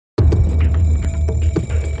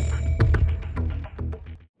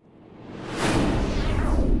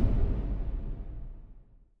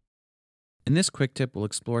In this quick tip, we'll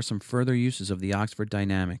explore some further uses of the Oxford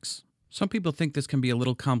Dynamics. Some people think this can be a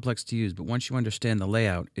little complex to use, but once you understand the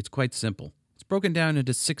layout, it's quite simple. It's broken down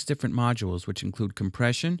into 6 different modules, which include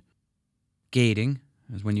compression, gating,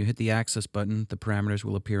 as when you hit the access button, the parameters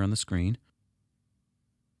will appear on the screen,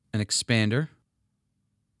 an expander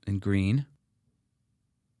in green,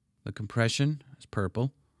 the compression is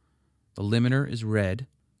purple, the limiter is red,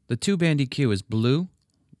 the 2-band EQ is blue,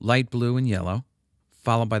 light blue, and yellow,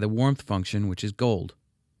 followed by the warmth function, which is gold.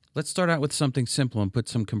 Let's start out with something simple and put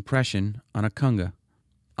some compression on a conga.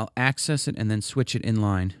 I'll access it and then switch it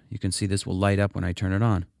inline. You can see this will light up when I turn it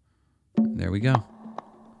on. There we go.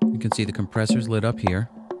 You can see the compressor's lit up here.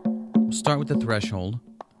 We'll start with the threshold.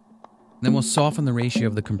 Then we'll soften the ratio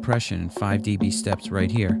of the compression in 5 dB steps right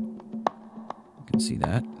here. You can see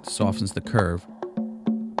that. It softens the curve.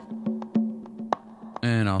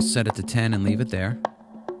 And I'll set it to 10 and leave it there.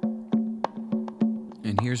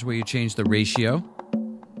 And here's where you change the ratio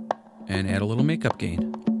and add a little makeup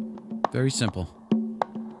gain. Very simple.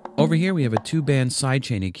 Over here we have a 2-band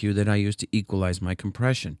sidechain EQ that I use to equalize my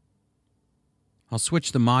compression. I'll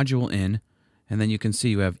switch the module in, and then you can see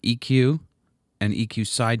you have EQ and EQ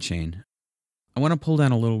sidechain. I want to pull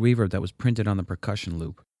down a little reverb that was printed on the percussion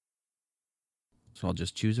loop. So I'll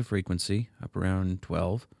just choose a frequency, up around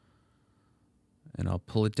 12, and I'll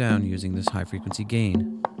pull it down using this high frequency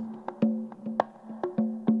gain.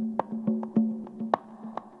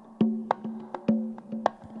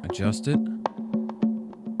 Adjust it.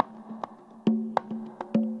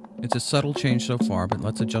 It's a subtle change so far, but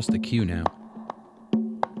let's adjust the Q now.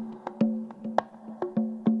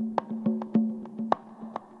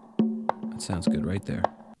 That sounds good right there.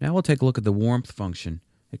 Now we'll take a look at the warmth function.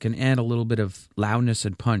 It can add a little bit of loudness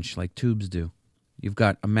and punch like tubes do. You've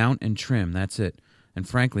got amount and trim, that's it. And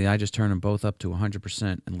frankly, I just turn them both up to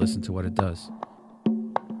 100% and listen to what it does.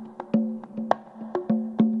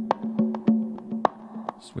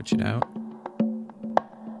 Switch it out.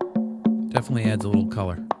 Definitely adds a little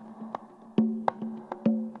color.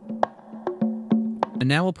 And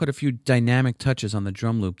now we'll put a few dynamic touches on the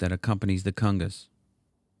drum loop that accompanies the congas.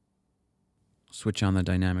 Switch on the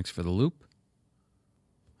dynamics for the loop.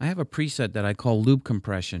 I have a preset that I call loop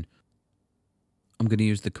compression. I'm going to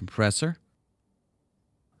use the compressor,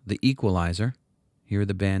 the equalizer. Here are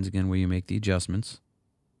the bands again where you make the adjustments.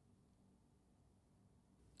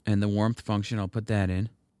 And the warmth function, I'll put that in.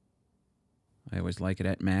 I always like it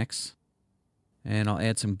at max. And I'll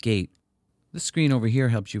add some gate. This screen over here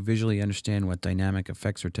helps you visually understand what dynamic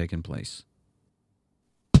effects are taking place.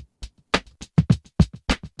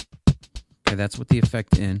 Okay, that's with the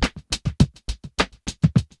effect in.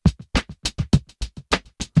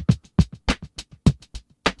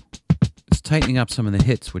 It's tightening up some of the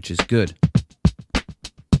hits, which is good.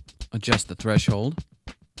 Adjust the threshold.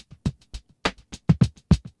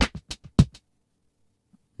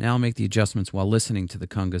 Now I'll make the adjustments while listening to the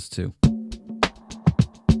congas too.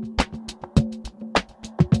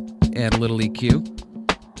 Add a little EQ.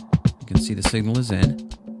 You can see the signal is in.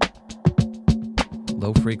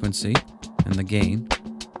 Low frequency and the gain.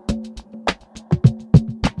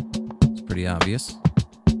 It's pretty obvious.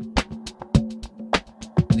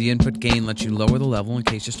 The input gain lets you lower the level in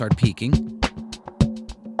case you start peaking.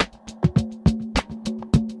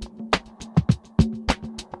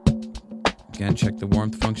 Again, check the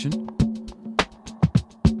warmth function.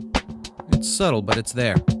 It's subtle, but it's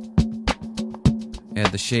there.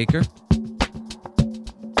 Add the shaker.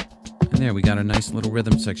 And there, we got a nice little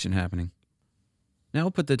rhythm section happening. Now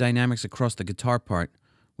we'll put the dynamics across the guitar part,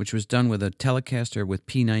 which was done with a Telecaster with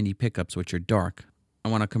P90 pickups, which are dark. I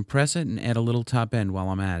want to compress it and add a little top end while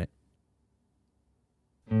I'm at it.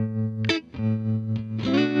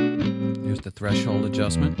 Here's the threshold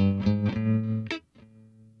adjustment.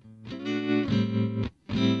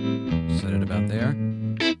 Set it about there,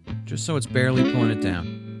 just so it's barely pulling it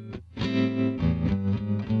down.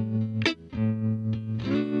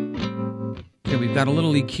 Okay, we've got a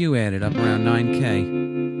little EQ added up around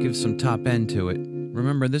 9K. Give some top end to it.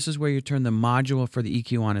 Remember, this is where you turn the module for the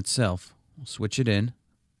EQ on itself. We'll switch it in.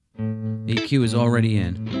 The EQ is already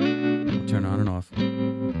in. We'll turn on and off. A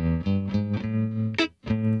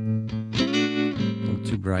little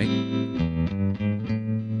too bright.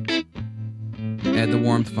 Add the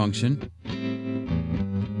warmth function.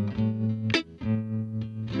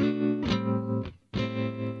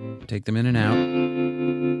 Take them in and out.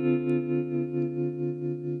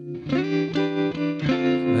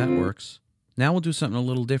 So that works. Now we'll do something a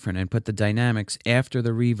little different and put the dynamics after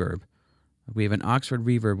the reverb. We have an Oxford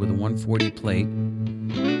reverb with a 140 plate.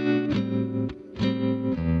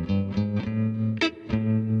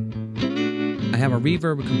 I have a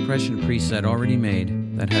reverb compression preset already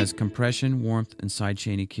made that has compression, warmth, and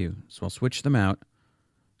sidechain EQ. So I'll switch them out.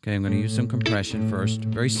 Okay, I'm going to use some compression first,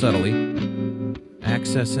 very subtly.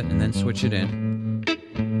 Access it and then switch it in.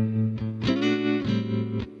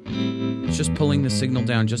 It's just pulling the signal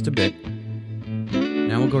down just a bit.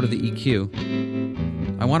 Now we'll go to the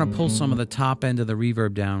EQ. I want to pull some of the top end of the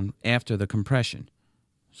reverb down after the compression.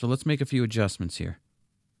 So let's make a few adjustments here.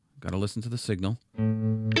 Got to listen to the signal.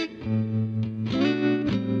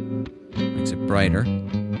 Makes it brighter.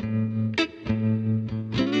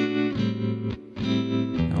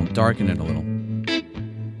 Now I'll darken it a little.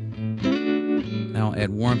 Now I'll add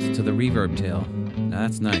warmth to the reverb tail. Now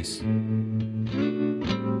that's nice.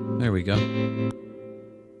 There we go.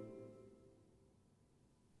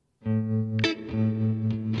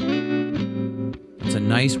 It's a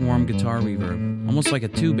nice warm guitar reverb, almost like a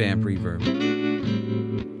tube amp reverb.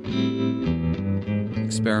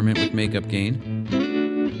 Experiment with makeup gain.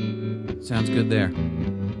 Sounds good there.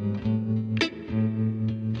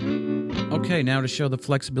 Okay, now to show the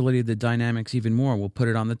flexibility of the dynamics even more, we'll put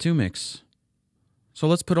it on the 2 mix. So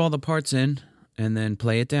let's put all the parts in and then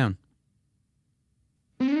play it down.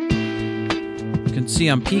 You can see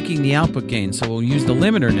I'm peaking the output gain, so we'll use the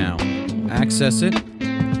limiter now. Access it,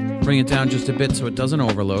 bring it down just a bit so it doesn't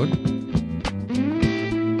overload.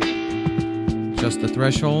 Adjust the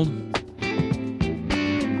threshold.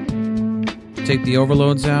 Take the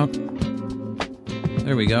overloads out.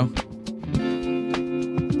 There we go.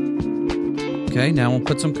 Okay, now we'll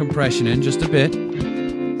put some compression in just a bit.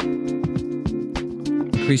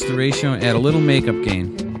 Increase the ratio, add a little makeup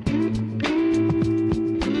gain.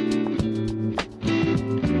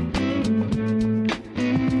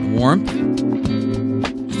 Warmth.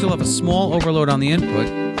 Still have a small overload on the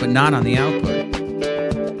input, but not on the output.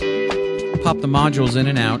 Pop the modules in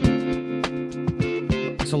and out.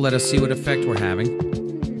 So let us see what effect we're having.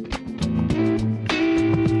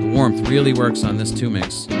 The warmth really works on this 2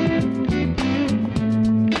 mix.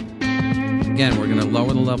 Again, we're going to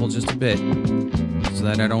lower the level just a bit so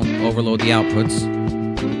that I don't overload the outputs.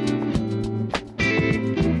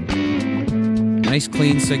 Nice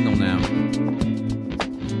clean signal now.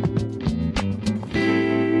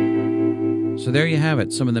 So there you have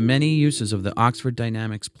it, some of the many uses of the Oxford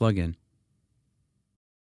Dynamics plugin.